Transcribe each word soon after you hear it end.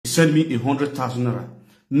sent me 100,000 naira.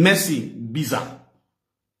 Mercy Biza.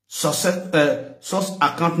 Source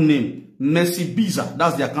account name. Mercy Biza.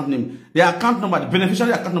 That's the account name. The account number, the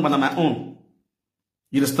beneficiary account number, is my own.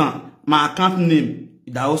 You understand? My account name,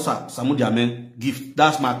 Idaosa Samudiamen gift.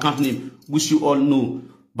 That's my account name, which you all know.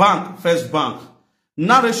 Bank, First Bank.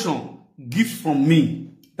 Narration, gift from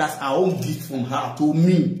me. That's our own gift from her to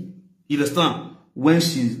me. You understand?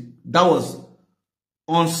 That was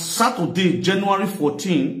on Saturday, January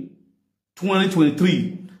 14,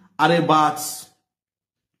 2023, at about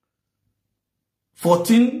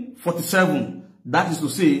 14:47. That is to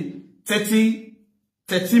say, 30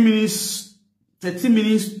 minutes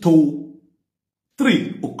to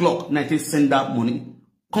 3 o'clock. Night send that money.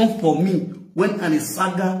 Come for me when an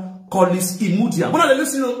Saga call this Imudia. When I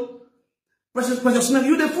listen, precious man,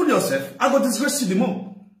 you dey fool yourself. I got disgrace you the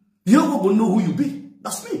more. You don't go know who you be.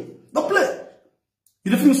 That's me. Don't play.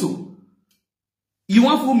 You don't think so? You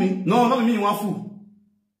want fool me? No, not me. You want fool.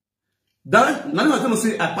 Then now you are going to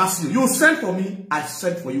say I pass you. You send for me. I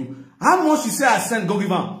send for you. How much you say I send? Go give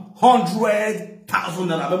him 100,000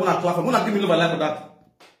 naira. I'm gonna give me no like that.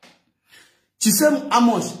 She said how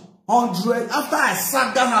much? 100. After I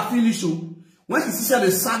Saga her finish, when she said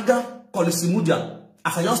the Saga called the Simudia,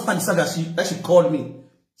 as I just start the Saga, she called me.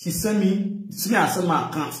 She sent me. I sent my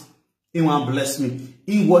account. He want to bless me.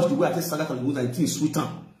 He watched the way I take Saga called the Simudia. I think sweeter.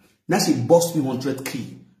 Now she bossed me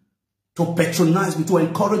 100K to patronize me, to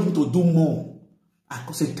encourage me to do more. I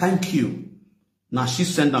could say thank you. Now she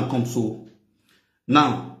sent and come so.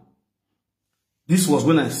 Now this was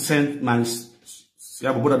when I sent my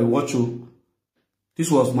watch you.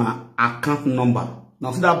 This was my account number.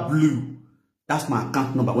 Now see that blue? That's my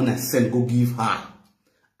account number. When I send, go give her.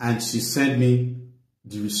 And she sent me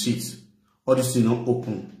the receipt. All this thing not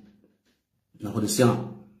open. Now for the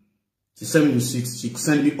same. She sent me the receipt. She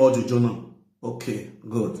sent me all the journal. Okay,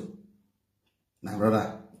 good. My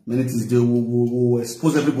brother, many things they will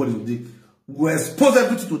expose everybody today. We will expose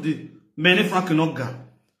everything today. Many Frank not got.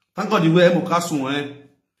 Thank God the way I'm going.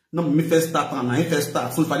 No, me first start and I first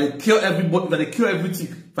start. So if I kill everybody, if I kill everything,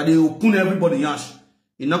 if I open everybody, yash,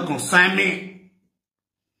 it not concern me.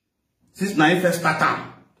 Since I first start.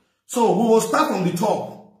 So we will start from the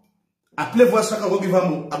top. I play voice record, I will give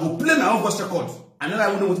her. I will play my own voice record. And then I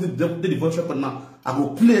will know what the voice record now. I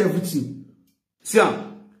will play everything. See,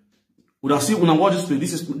 when I watch this play,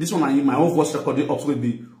 this one I my own voice record up to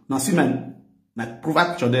be. Now see my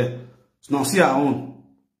profile picture there. So now see her own.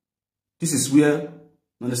 This is where.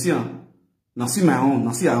 Now see her. Now see my own.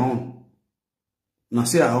 Now see her own. Now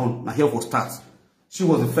see her own. Now here for start. She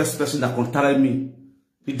was the first person that contacted me.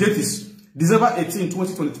 The date is December 18,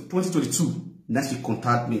 2022. Then she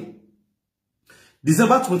contacted me.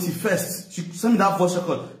 December 21st, she sent me that voice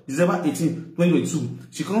record. December 18, 2022.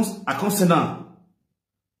 She comes, I can't send her.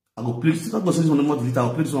 I go play this. I go send this one more later.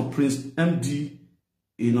 I'll play this one Prince MD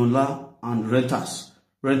Inola and rental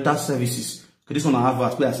services. Okay, this one I have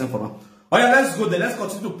a play I sent for her. Oh yeah, let's go there. Let's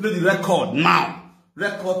continue to play the record now.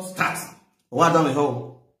 Record start. What down the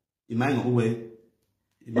hall?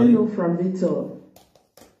 Hello from Victor.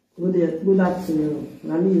 Good afternoon.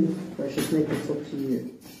 Let me precious make it talk to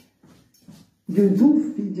you. You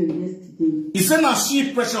do video yesterday. He said now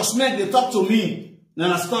she precious make they talk to me. You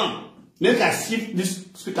understand? Make I shift this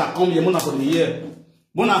speaker come here for the year.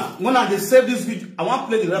 When they save this video, I want to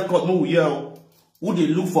play the record more here. Who they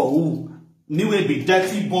look for who? Me will be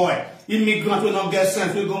dirty boy. Immigrant will not get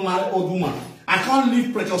sense. We go marry old woman. I can't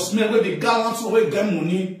leave precious men where the gallants will get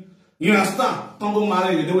money. You understand? Don't go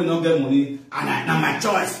marry, they will not get money. And now my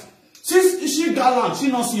choice. Since she gallant, she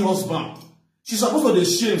not see husband. She's supposed to be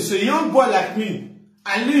shame. Say, young boy like me,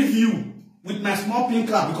 I leave you with my small pink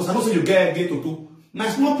cap because I don't say you get to do. My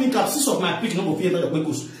small pink cap, 6 of my pink no go fit enter the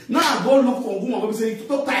quickos. Now I go look for a woman who say,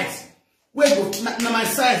 too tight. Where go? Now my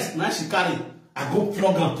size, now she carry. I go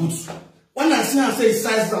plug and put. When I see her say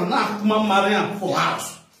size down, now I come marry her for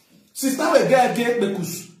house. Sister will get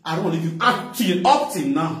because I don't leave you. Up till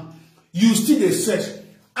now, you still dey search.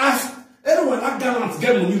 Ask everyone that gallant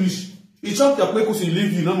get money rich. He chop your quickos, he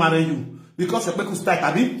leave you, not marry you. Because your quickos tight,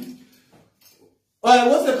 abi?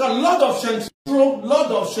 What's it called? Lord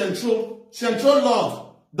of Central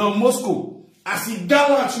Lord, Don Moscow. As he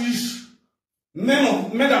gallant rich,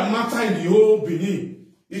 men that matter in the whole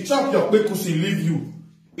Benin. He chop your quickos, he leave you.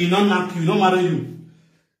 He not knock you, not marry you.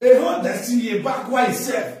 A whole destiny backward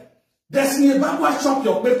himself. Destiny backward chop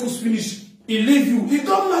your quickos finish. He leave you. He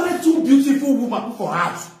don't marry 2 beautiful women for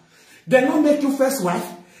house. They don't make you first wife.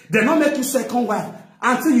 They don't make you second wife.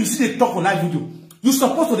 Until you see the talk on that video. You're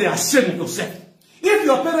supposed to be ashamed of yourself. If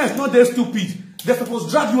your parents not that stupid, they're supposed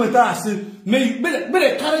to drag you into and say, may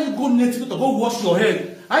they carry you go native to go wash your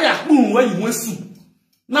head I have boom where you went to.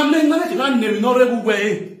 Now, men, you can't name no rebel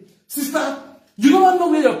way. Sister, you don't know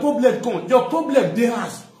where your problem comes. Your problem they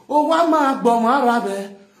has. Oh, why my bomb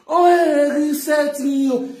arabe? Oh, reset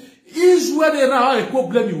me. Is where there are a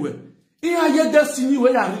problem you were. In your destiny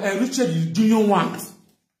where I reached the junior ones.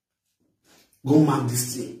 Go mark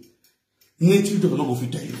this thing. Native don't know if you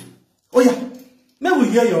tell you. Oh, yeah. Now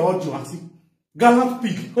we hear your audio, auntie. Gallant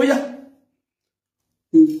pig. Oh, yeah.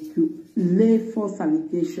 To lay false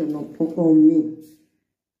allegation upon me,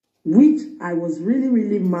 which I was really,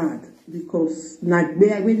 really mad because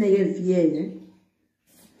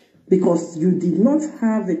because you did not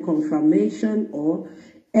have a confirmation or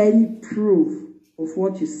any proof of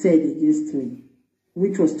what you said against me,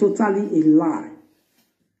 which was totally a lie.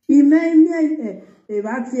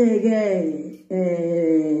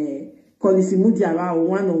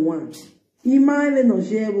 One-on-one. Email no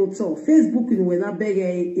able to Facebook when I beg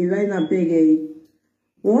Elena beg.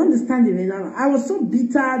 We understand Elena. I was so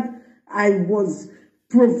bitter. I was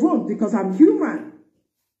provoked because I'm human.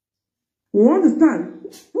 We understand.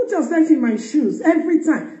 Put yourself in my shoes every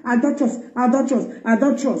time. I don't trust. I don't trust. I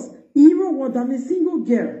don't trust. Even when I'm a single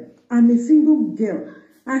girl. I'm a single girl.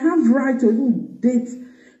 I have right to even date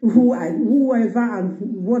whoever and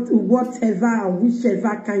whatever and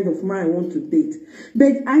whichever kind of man I want to date.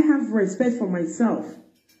 But I have respect for myself.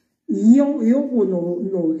 You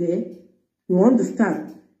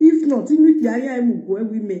understand? If not, you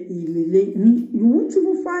won't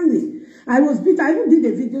even find it. I was bitter. I even did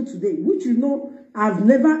a video today, which you know I've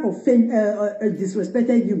never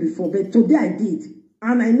disrespected you before, but today I did.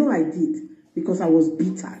 And I know I did because I was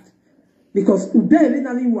bitter. Because I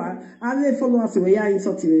followers were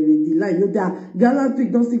insulting the line. No, that gallant pig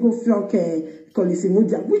don't still go flock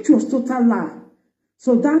which was total lie.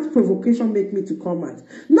 So that provocation made me to come out.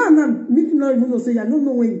 Now, me not even know say I don't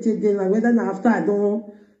know when you take them, whether after I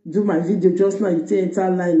don't do my video just now you take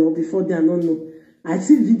entire line or before they I don't know. I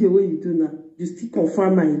see video where you do now. You still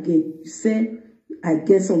confirm my again. You say I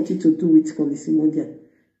get something to do with Colissimodia.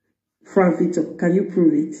 Frank Victor, can you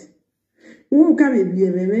prove it? Last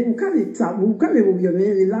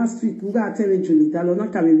week, we got telling Julie that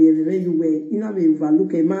you were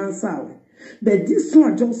overlook a man's hour. But this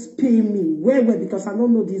one just pay me well because I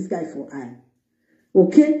don't know this guy for I.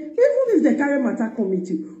 Okay? Even if the carry matter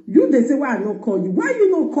committee, you they say why I not call you. Why you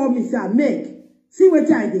not call me? Say Meg, see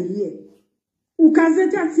what I did here.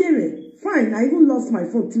 Fine, I even lost my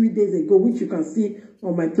phone 3 days ago, which you can see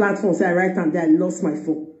on my platform. Say right hand there, I lost my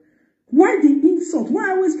phone. Why the insult? Why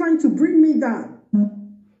always trying to bring me down?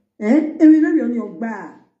 And we maybe on your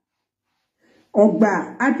bar.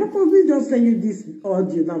 I purposely just send you this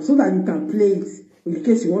audio now so that you can play it in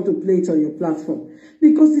case you want to play it on your platform.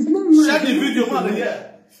 Because it's not nice. Share the video, man.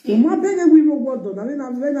 Yeah.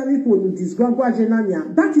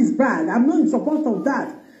 That is bad. I'm not in support of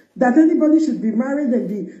that. That anybody should be married and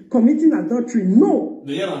be committing adultery. No.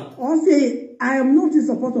 Or say, I am not in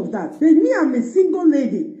support of that. But me, I'm a single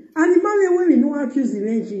lady. And the man when we know accuse the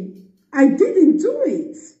I didn't do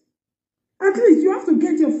it. At least you have to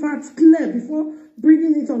get your facts clear before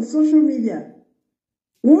bringing it on social media.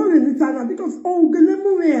 Because I'm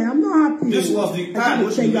not happy. This was the time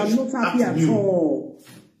I'm not happy at all.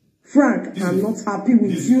 Frank, I'm not happy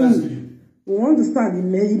with you. We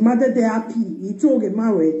understand the mother they happy. He told him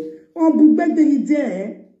my way. Oh, but he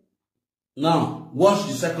there. Now, watch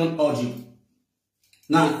the second audio.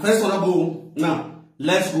 Now, first one I go. Now.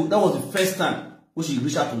 Let's go. That was the first time we should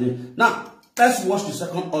reach out to me. Now, let's watch the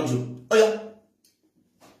second audio. Oh, yeah.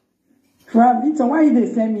 Victor, why they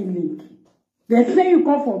send me link? They say you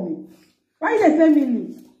come for me. Why they send me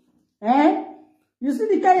link? Eh? You see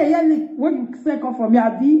the kind of link when you say come for me,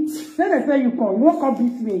 Abi? Then they say you come. You won't come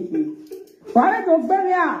beat me again. Why don't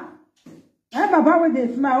bury her? Eh, Baba, when they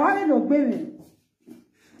smile, why don't bury?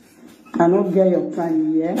 I don't get your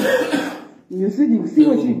time here. You see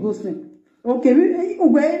what she goes saying. Okay,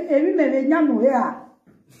 every man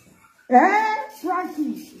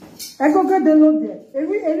Frankie, I go get the load there.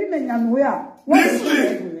 Every man what is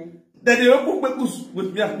it? Then they open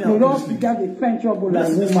with me. You don't get the French trouble like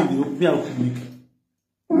woman.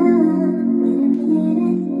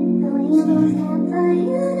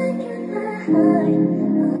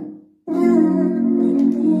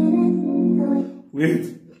 Wait.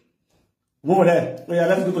 More there. Oh yeah,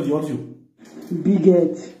 let's go to the audio.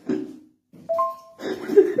 Bigot.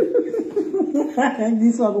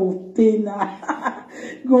 This one will pay now.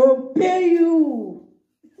 Go pay you.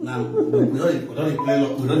 Now, we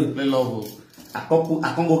don't play love. I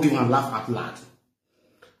can't go give him a laugh at loud.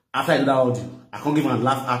 After I do that audio, I can't give him a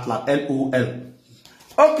laugh at loud. LOL.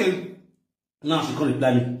 Okay. Now she can't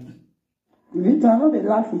reply me. Victor, I know they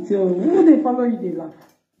laugh with you. Who they follow you, they laugh.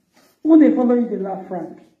 Who they follow you, they laugh,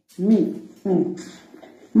 Frank? Me.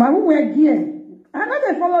 My who wear gear. I know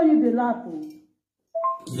they follow you, they laugh.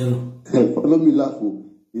 Yeah. Follow me laugh.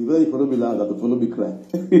 If you follow me laugh, that follow me cry.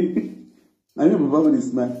 I know my family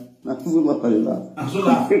smile. I'm so laugh and laugh. I'm so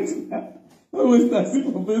laughing. Always I see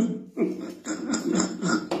for Facebook.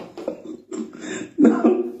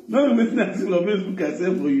 Now I'm listening to Facebook, I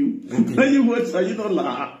say for you. Okay. When you watch and you don't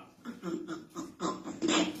laugh.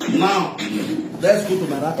 Now, let's go to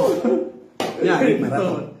my marathon. Yeah, I hate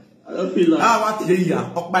marathon. I don't feel like. I want to hear you.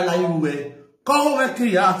 By like way. Come over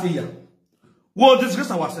here. We'll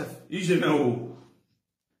discuss ourselves.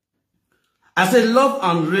 I say love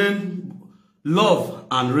and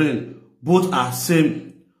rain, both are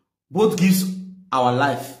same. Both gives our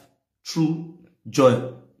life true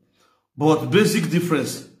joy. But basic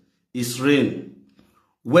difference is rain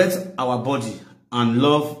wets our body and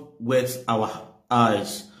love wets our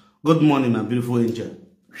eyes. Good morning, my beautiful angel.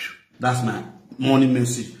 That's my morning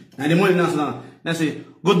message. And the morning now, I say,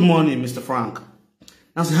 good morning, Mr. Frank.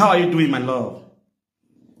 I say, how are you doing, my love?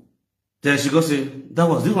 Then she go say,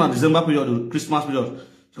 this one December period, Christmas period.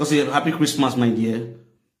 She go say, happy Christmas, my dear.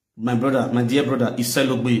 My dear brother,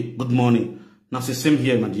 Iselogbe, good morning. Now say, same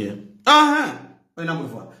here, my dear.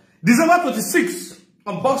 December 26th,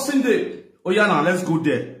 on Boxing Day. Oh yeah, now let's go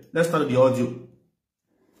there. Let's start the audio.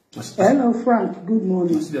 Hello, Frank. Good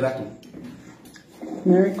morning.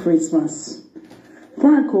 Merry Christmas.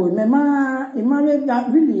 Franco,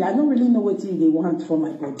 really, I don't really know what they want for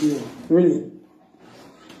my body. Really.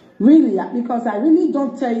 Really, because I really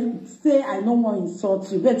don't say I don't want to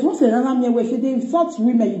insult you. But once another me where they insult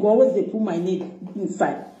women, you go always they put my name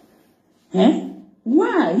inside. Eh?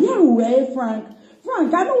 Why? Yeah, Frank.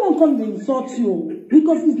 Frank, I don't want to come to insult you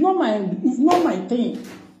because it's not my thing.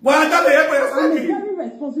 Well, I got I'm very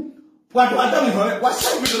responsible. What's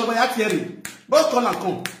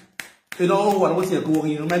come? You know what was here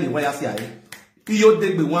going in many ways. You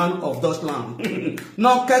dig be one of those land.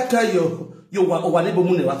 No catch you were over neighbor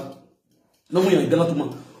Muneva. No way, I do not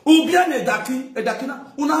know. Ubian a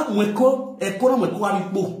dakina, una weko, a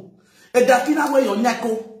coramako, bo. A dakina way your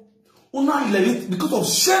necko, una let because of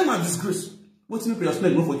shame and disgrace. What's in your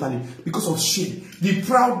slave for Italy? Because of shame, the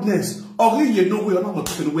proudness, or you know we are not going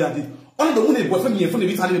to wear it. Only the woman was from the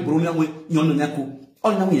Italian Brunia way, yon necko,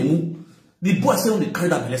 all now you. The boy say when they carry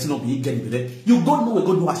that blessing of being getting belay. You don't know a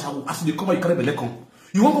good wash as they come and carry belay come.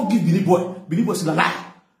 You want to give Billy boy say the lie.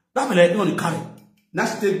 That belay don't want to carry. Now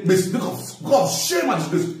she take base because God shame and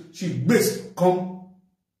disgrace. She base come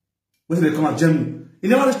when they come at Germany. He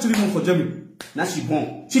never reached 3 months for Germany. Now she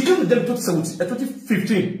born. She came to them in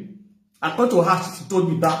 2015. According to her, she told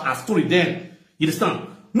me that her story then. You understand?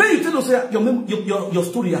 May you tell us your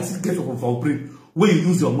story as it gets off our brain. When you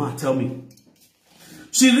use your mouth, tell me.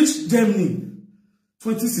 She reached Germany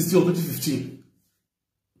 2016 or 2015.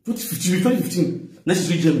 2015. Now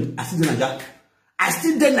she reached Germany. I still did Nigeria. I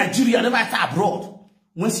still did Nigeria. I never enter abroad.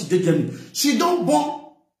 When she did Germany, she don't born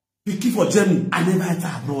picky for Germany. I never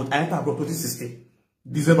enter abroad. I enter abroad 2016.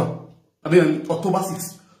 December. I mean October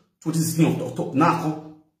 6, 2016 October. Now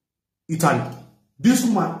Italy. This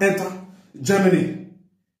woman enter Germany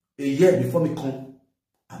a year before me come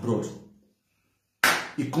abroad.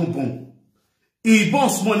 He come born. He born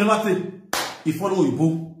small, never take. He follow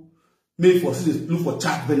Ibo. Made for students look for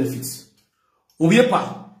child benefits.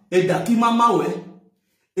 Obiepa, e daki mama we,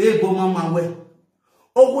 e bo mama we.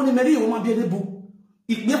 O ni meri o ma bien ebu.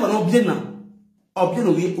 Ikbe ba no bien na. O bien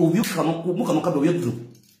obi kanu mu kanu ka be we dru.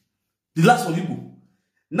 The last one Igbo.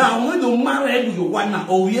 Now when you marry you one na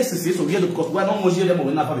o yes so we because we no mo jere mo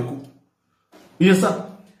na fa be ku. Yes sir.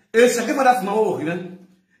 E se ke fada ma wo hinan.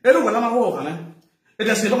 E ro wala ma wo kana. E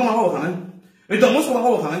da se lo ma wo kana. Et dans mon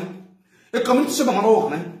soir, et comme tu sais, maman,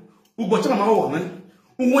 ou boire maman,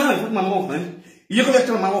 ou moins maman, il y a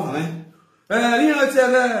que maman, il y a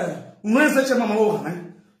que maman,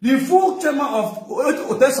 il faut que maman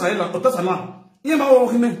au Tessala, il y a maman,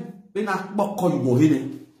 il n'a pas connu.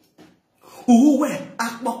 Ou ouais,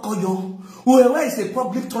 à Bokoyo, ou ouais, c'est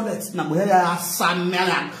public toilet, n'a pas sa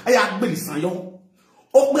mère, et à Bélissayon.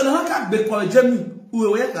 Au Bélan, de pour le Jamie, ou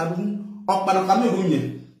ouais, à Boum, en Panamé.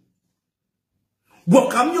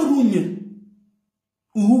 What come your room?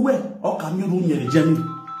 Who were or come your room, Jenny?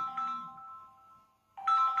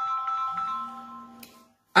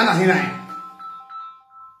 Anna Hina.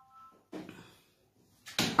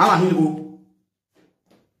 Anna Hino.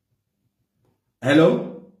 Hello?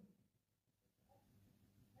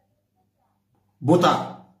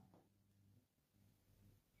 Bota.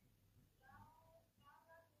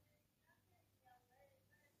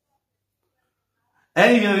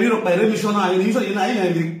 I'm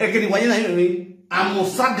a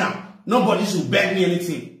Saga. Nobody should beg me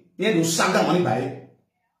anything. Yeah, do Saga money by it.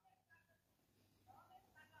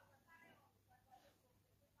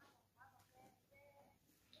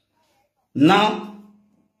 Now,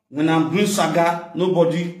 when I'm doing Saga,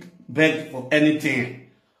 nobody beg for anything.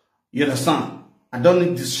 You understand? I don't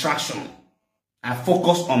need distraction. I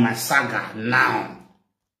focus on my Saga now.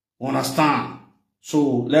 Understand?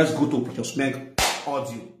 So let's go to Precious Meg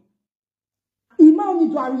audio. Ima only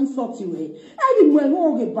do I insult you, eh? I didn't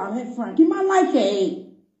know about her, Frank. Ima like eh?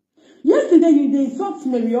 Yesterday you did insult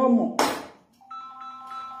me, Omo.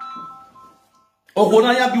 Oh, when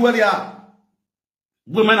I have you where you are.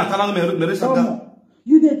 Women are telling me,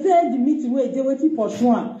 you did tell the meeting where they waiting for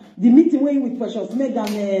Swan. The meeting where with Precious Meg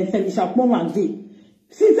and Felicia Poma day.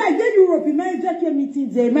 Since I did Europe, in my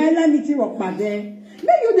meeting, the my meeting rock my there.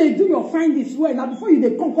 Then you they do your find this way now before you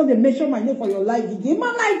they come they measure my name for your life. They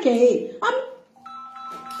man like eh?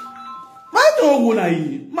 I don't want to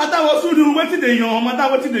eat. Mata was to do what they young. Mata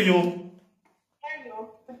what they young. Hello.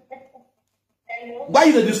 Hello. Why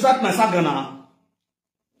you distract my Saga now?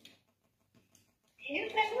 You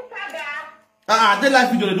said do Saga. They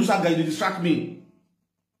like video they do Saga. They distract me.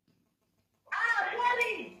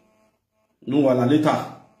 Sorry. No, wahala later.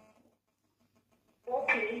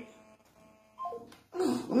 Okay.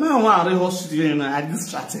 No, I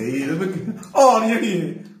distracted. Oh,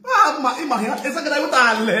 yeah. My it's like I would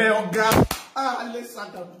oh God. Let's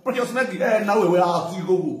Precious Meg, now we are to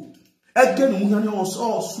go. Again, we are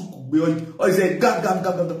all soup. Or is a gag. How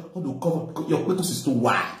to cover your quickness is too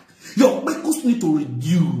wide. Your quickness need to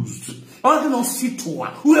reduce. I don't see to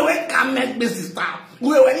one. Whoever can make this start.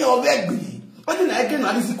 Whoever you're very. I didn't again,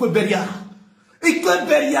 I didn't quit barrier. It quit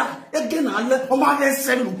barrier. Again, I let my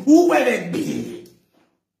seven. Whoever be.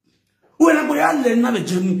 When I go and learn a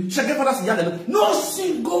journey, no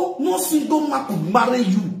single man could marry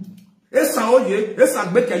you. Esa oye, esa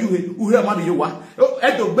beka you, who hear money you want.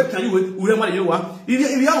 Edo beka you, who hear money you want. If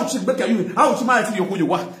you have to beka you, how to marry you, you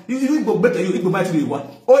want. If you go beka you, if you marry you want.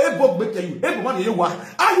 Or a book beka you, every money you want.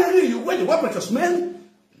 I hear you when you want Precious man.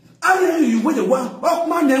 I hear you when you want. Oh,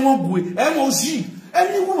 man, they won't be. MOG.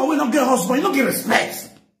 Any woman will not get husband, you don't get respect.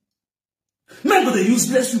 Men go they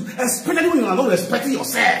useless you, especially when you are not respecting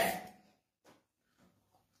yourself.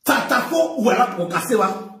 Tatafo worker seva.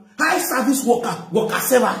 High service worker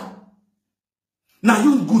seva. Now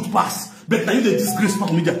you good pass, but now you the disgrace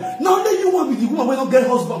for media. Now let you want to be the woman when not get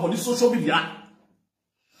husband for this social media.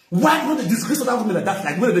 Why not the disgrace of that woman like that?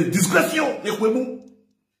 Like when they disgrace you,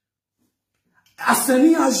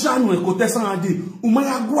 Aseni ajanu ekotesan ade,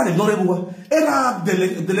 umaya gwa le lorebo. Era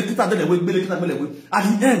delekita delewe, belekita belewe.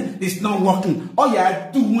 At the end, it's not working. All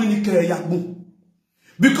you do when you care yakbu.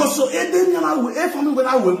 Because so family when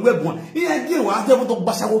I went web one, he had give what I to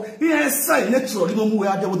Bashago, he has signed naturally no more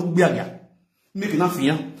I to Biaga. Make enough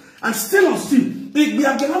here. And still on still, big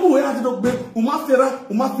Biaga where I did Umafera,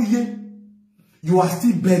 Umafiye. You are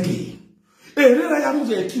still begging. I am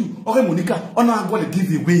you, okay, Monica, or I'm going to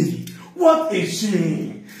give you away. What a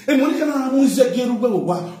shame. And Monica was a girl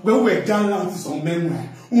where we're gallant on memory.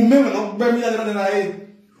 Remember not bury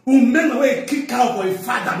remember where kick out for a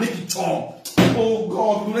father, make it chore. Oh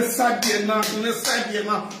God, let's side here now.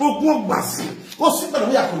 Oh, go bassy. Oh, see, but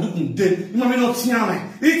we are conducting dead. You may not see me.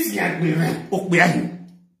 It's young. Oh, we are him.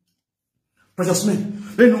 Precious man,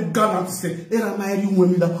 they no gallant to say, era my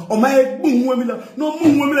women, or my boom women, no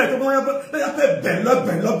moon women like they are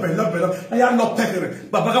bella. I am not pecking,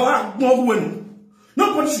 but Baba, no women.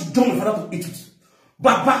 Nobody should join for that to eat it.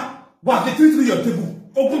 Baba, what the 3 your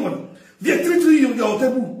table? Oh, woman, the 3 your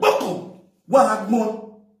table. Boko, what more?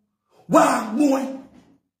 Wa moy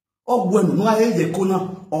o gwenu no aye je kona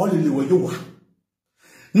o lele we yo wa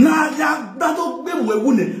na ya da to gbe we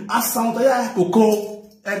wu ni asan to ya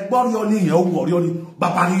koko egbori oni yen o wori oni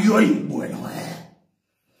baba ni yo igbo e no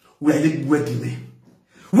we are the me.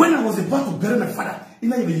 When I was about to bury my father,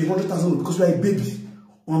 in even 100,000 because we are a baby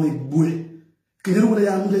on a boy. Can you know what I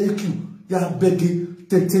am there you are begging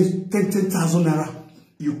 10,000 naira.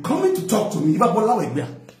 You coming to talk to me if I bola we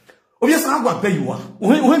gbe. Oh yes, I will pay you.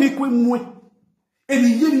 When you quit me, and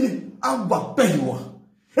you I will pay you.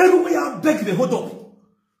 Everywhere I beg the hold up.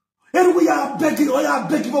 Everywhere I beg it, or I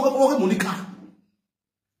beg you for Monica.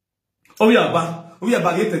 Oh yeah, ba. Oh yeah,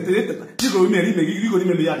 ba. You go marry me. You go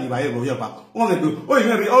marry me. Oh yeah, ba. Oh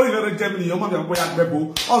you marry Germany. Your mother boy at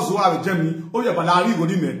Bebo. Also have Germany. Oh yeah, ba. Now you go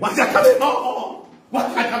marry. What you coming? Oh, what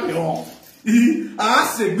you coming? Oh, I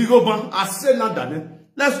say we go ban. I say not that.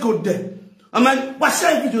 Let's go there. I mean, what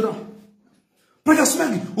share video now? Precious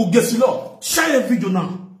Meg, who gets you law, share a video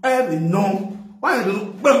now. Every no. Why I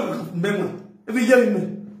don't know? If you hear me,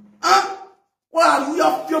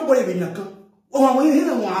 well, your boy in your car. Oh, when you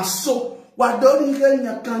hear one so, what don't you hear in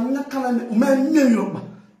your car?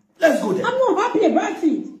 Let's go there. I'm not happy about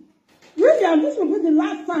it. Really, this will be the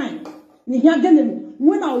last time.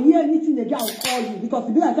 When I'll hear anything again, I'll call you because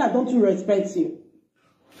to be like that, I don't respect you.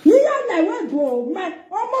 I went to my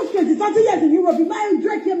almost 20-something years in Europe. My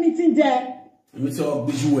direct meeting there. Me talk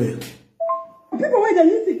visual. People when they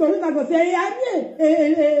listen to it, I go say,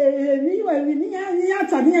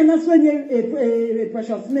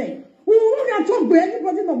 precious name. We won't talk to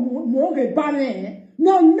anybody more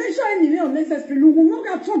no, measure any unnecessary. We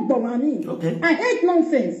won't talk about Okay. I hate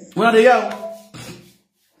nonsense. Well, they are.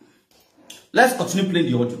 Let's continue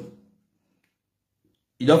playing the audio.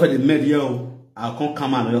 You don't have the media. I can't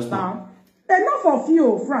come out just now. Enough of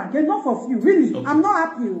you, Frank. Enough of you. Really, okay. I'm not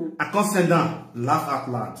happy. I can't send down laugh out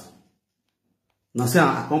loud. Now say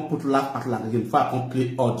I can't put laugh out loud again before I can't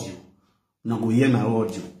play audio. Now go hear my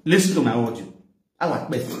audio. Listen to my audio. I like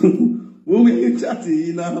best. When we chat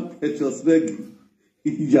in our precious bag,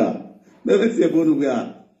 yeah. Never say about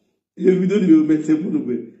where you don't even make say about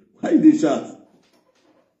why they shout.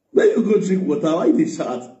 When you go drink water, why they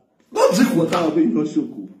shout? Go drink water. When you go show.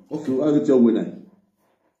 Okay, I'll get your winner.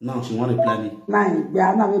 Now she want to reply me. Nine, we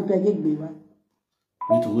are not begging me.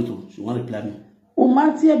 Wait, she want to reply me. O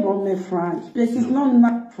Matthew about me, Frank. This is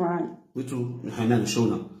not Frank. Wait, I know the show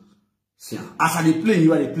now. See, as I play,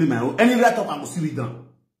 you are play my own. Any right up, I must see it down.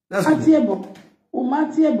 That's good. O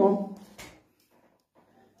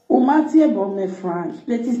Matthew about me, Frank.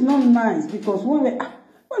 That is not nice because when we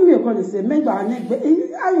are going to say, maybe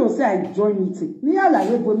I will say I join meeting. Me, I like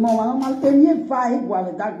it, but more, I'm not going to fight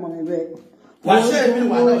with that money. Why say me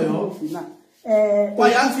why not? Why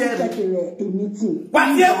am here? A meeting.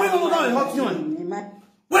 Why here? When no that hot you?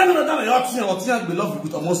 When no that hot you? What you be love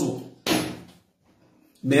with almost.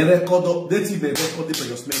 Me record date me record the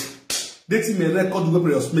previous date me record the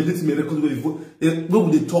previous date me record the no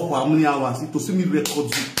we dey talk for how many hours to see me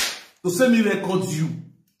record you.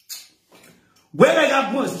 Where I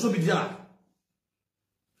got one social media.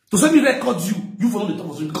 To say me record you for the top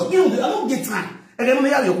of because you know I don't get time. I don't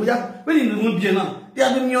have your kuya. When you don't be now, they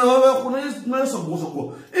are doing your no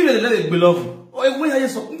so. Even let it be love. Oh, when I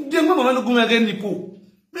so, dem go no go again nipo.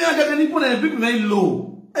 Me I get nipo na people very low.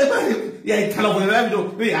 Yeah, I tell you video.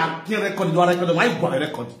 We are can record my boy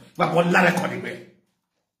record. But what la record me.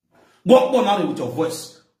 What go now with your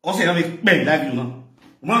voice? Or say I make bend live you know.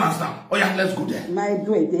 You understand? Oh yeah, let's go there. My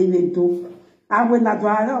do they do. I will not do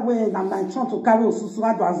I my chance to carry susu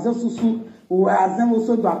ado azo susu o azen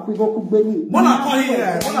also do apigo ku gbe ni. When I call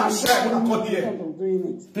here, when I share, when I call here.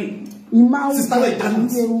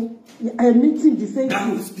 A meeting the same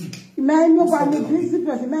thing. Man, nobody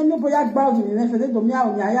principles, man, nobody about you. If they don't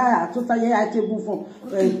know, I totally I can move from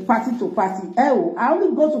party to party. Oh, I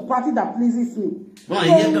only go to party that pleases me. Why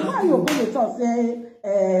you going to talk say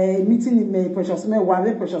meeting in my precious man,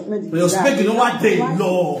 why precious man? But you're speaking of what they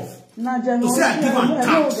love. To say I give them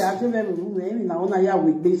tax.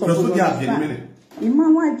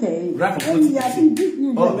 Imam like I think this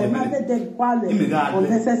news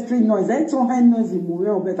unnecessary noise. I don't have noise in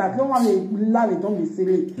but I don't want to love it, don't be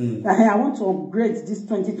silly. I want to upgrade this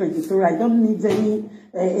 2023. I don't need any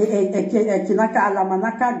kinaka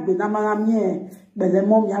alamanaka benamanamie but the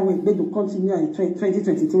mom ya will be to continue in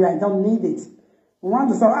 2023. I don't need it. One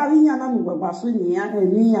to say Aliya na nuwe basuni ya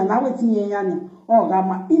ni ya na wetin ya ni oh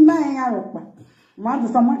gama ima ya ropa. Man to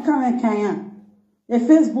say makame kan a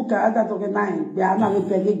Facebook ada to get nine. They are not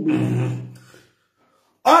big.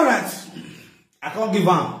 All right, I can't give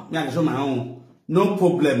on. Me I show my own. No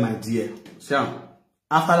problem, my dear. So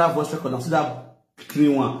after that voice record, I see that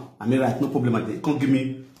clean one. I mean, right, no problem, my dear. Can't give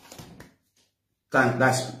me time.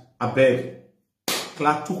 That's a beg.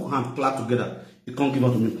 Clap two hands, clap together. You can't give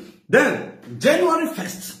out to me. Then January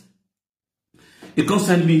 1st, you can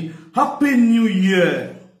send me Happy New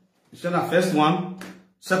Year. You send that first one,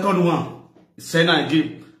 second one. Send that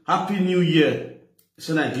again. Happy New Year.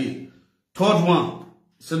 Send that again. Third one.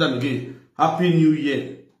 Send that again. Happy New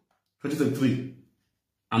Year. 2023.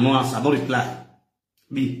 I'm not reply.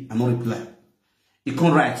 Me, I'm not reply. You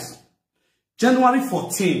can write. January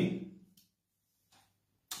 14.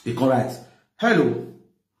 You can write. Hello.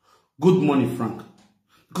 Good morning, Frank.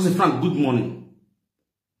 Because Frank, good morning.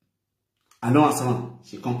 I know answer.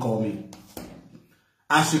 She can't call me.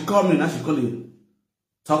 And she call me, now she call me.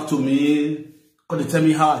 Talk to me. They tell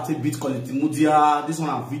me how I take beat quality media. This one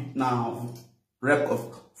I beat now. Rep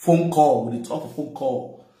of phone call. We talk of phone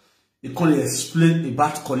call. They can explain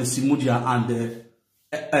about quality media and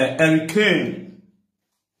Eric Kane.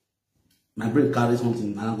 My brain carries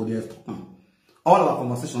something and I'm going to talk. All of our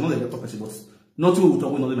conversation, not the laptop, but Nothing will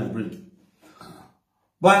talk with not in my brain.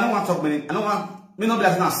 But I don't want to talk many. I don't want me not be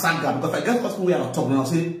like now Saga because if I get person we are talking, I'll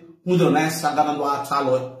say who don't like Saga and what tell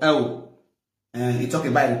oh. And he talk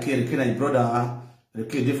about the kid and brother, the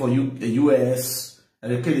kid there for US,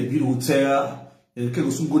 the kid build hotel, the kid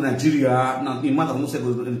go go Nigeria. Now the matter no say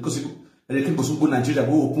because the kid go Nigeria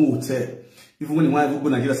go open hotel. Even when he want to go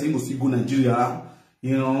Nigeria, say he must go Nigeria.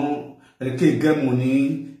 You know, the kid get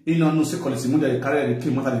money. You know, no say college money they carry the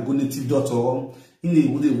kid matter they go native daughter. In the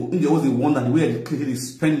was the one that the way the kid they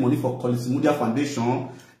spend money for college media foundation.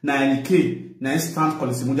 Now the kid now stand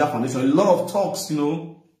college media foundation. A lot of talks, you know.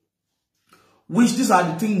 Which these are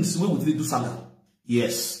the things we would do Saga.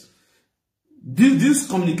 Yes. This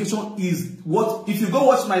communication is what, if you go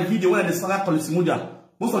watch my video when I Saga policy media,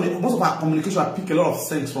 most of our communication I pick a lot of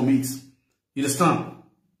sense from it. You understand?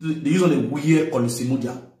 They use on the weird policy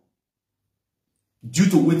media. Due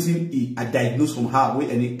to waiting a diagnose from her where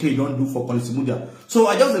any K don't do for policy media. So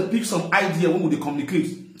I just pick some idea when we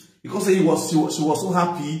communicate. Because she was so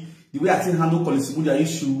happy the way I think handle policy media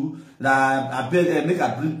issue. That I beg make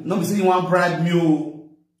her bring. Not be say you want bribe me, oh.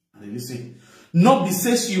 And listen, not be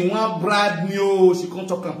say she want bribe me, oh. She can't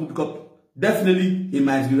talk about because definitely it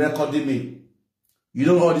might be recording me. You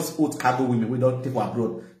know all these old cargo women we don't take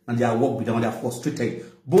abroad and they are work with them and they are frustrated.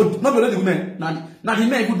 But not the women. Now the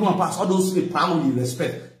men who don't pass all those power you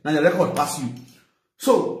respect. Now the record pass you.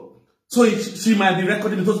 So she might be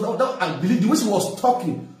recording because I believe the way she was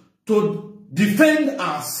talking to defend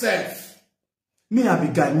herself. Me I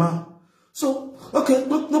be guy man. So, okay,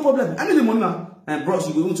 no problem. I need the money now. And bros,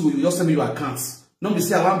 you just send me your accounts. Don't be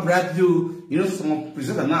say I want bribe you. You know, someone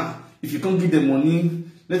presenter now. If you can't give the money,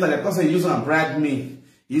 later the person use and bribe me.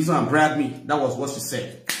 Use and bribe me. That was what she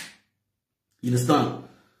said. You understand?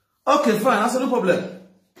 Okay, fine. That's no problem.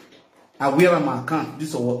 I wear my account.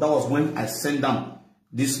 That was when I send them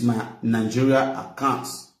this my Nigeria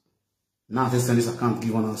accounts. Now I send this account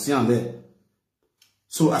given and see on there.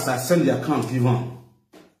 So as I send the account given.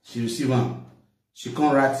 She receive one. She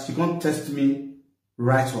can't test me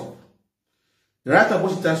right up. The right up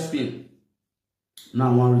what she test me.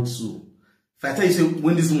 Now I want to read so. If I tell you say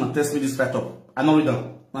when this woman test me this right up, I know read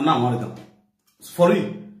down. Now I want to read down. For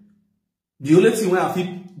real. The only thing where I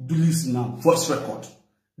think do this now, voice record.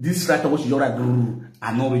 This right up what she just write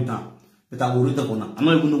I know read down. But I will read up on now. I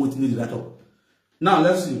don't even know what you need to write up. Now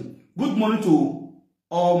let's see. Good morning to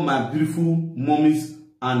all my beautiful mommies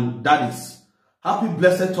and daddies. Happy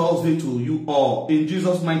blessed Thursday to you all. In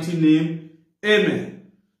Jesus' mighty name,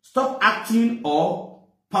 amen. Stop acting or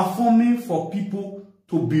performing for people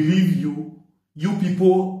to believe you. You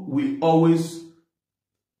people will always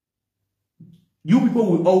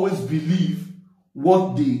believe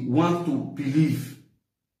what they want to believe.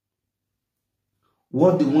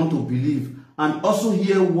 What they want to believe. And also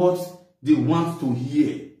hear what they want to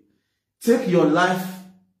hear. Take your life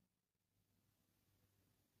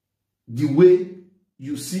the way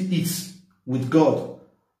you see it with God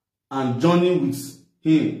and journey with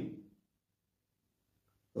Him.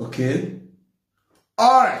 Okay?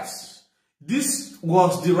 Alright. This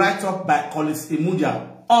was the write-up by Collins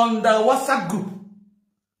Imudia on the WhatsApp group.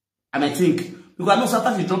 And I think, because I know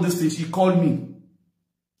after she dropped this thing, she called me.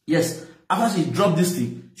 Yes, after she dropped this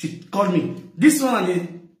thing, she called me. This one and the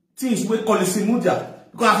things we Collins Imudia.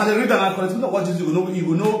 Because after the reader and Collins Imudia, what you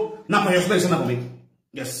will know, now for your explanation for me.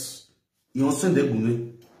 Yes. You want to send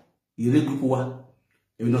them you read group one.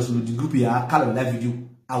 If you know the group here, I call that video.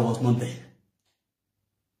 I was not there.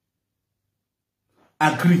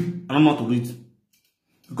 Agree, I'm not to read.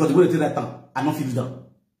 Because the way I take that down, I don't feel it down.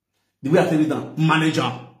 The way I take it down, manager,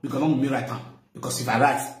 because I'm me right now. Because if I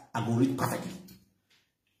write, I go read perfectly.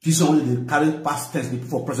 This is only the carry past tense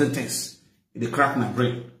before present tense. They crack my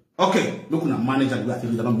brain. Okay, look at manager, the way I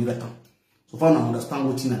take it down, me right now. So far I understand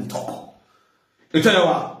what you and talk. I tell you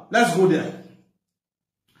what, let's go there.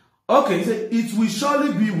 Okay, he said, it will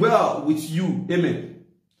surely be well with you. Amen.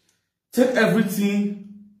 Take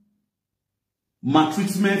everything,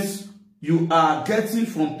 maltreatment you are getting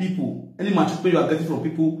from people, any maltreatment you are getting from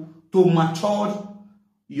people, to mature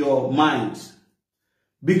your mind.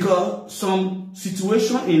 Because some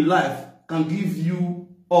situation in life can give you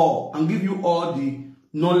all the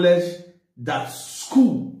knowledge that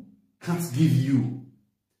school can't give you.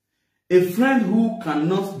 A friend who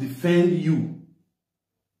cannot defend you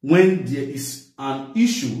when there is an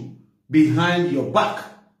issue behind your back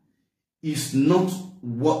is not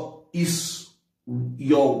what is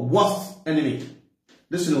your worst enemy.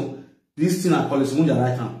 Listen, this thing I call it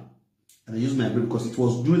right now. And I use my brain because it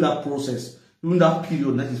was during that process, during that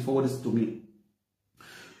period that is forwarded to me.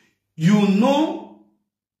 You know,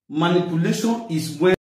 manipulation is when